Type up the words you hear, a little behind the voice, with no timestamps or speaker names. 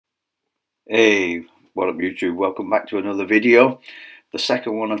Hey, what up YouTube? Welcome back to another video, the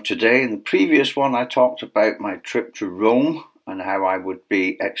second one of today. In the previous one I talked about my trip to Rome and how I would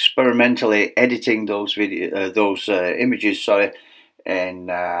be experimentally editing those images in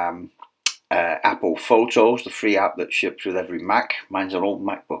Apple Photos, the free app that ships with every Mac. Mine's an old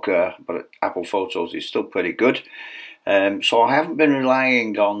Macbook Air, but Apple Photos is still pretty good. So I haven't been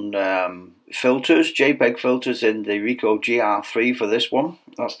relying on filters, JPEG filters in the Ricoh GR3 for this one.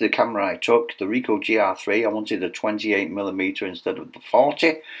 That's the camera I took, the Ricoh GR3. I wanted a 28mm instead of the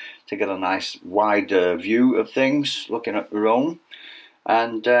 40 to get a nice wide view of things looking at Rome,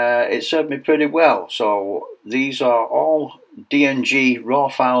 and it served me pretty well. So these are all DNG RAW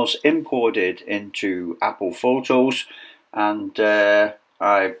files imported into Apple Photos, and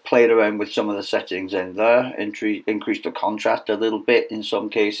I played around with some of the settings in there, increased the contrast a little bit in some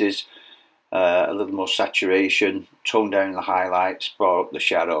cases, a little more saturation, toned down the highlights, brought up the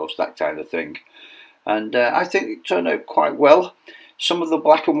shadows, that kind of thing. And I think it turned out quite well. Some of the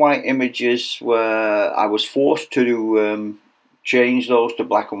black and white images were, I was forced to change those to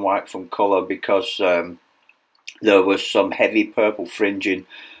black and white from colour because there was some heavy purple fringing,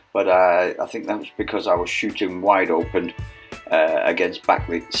 but I think that was because I was shooting wide open against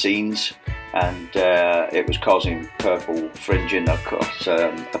backlit scenes, and it was causing purple fringing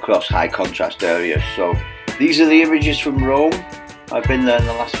across high contrast areas. So these are the images from Rome. I've been there in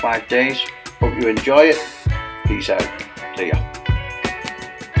the last 5 days. Hope you enjoy it. Peace out. See ya.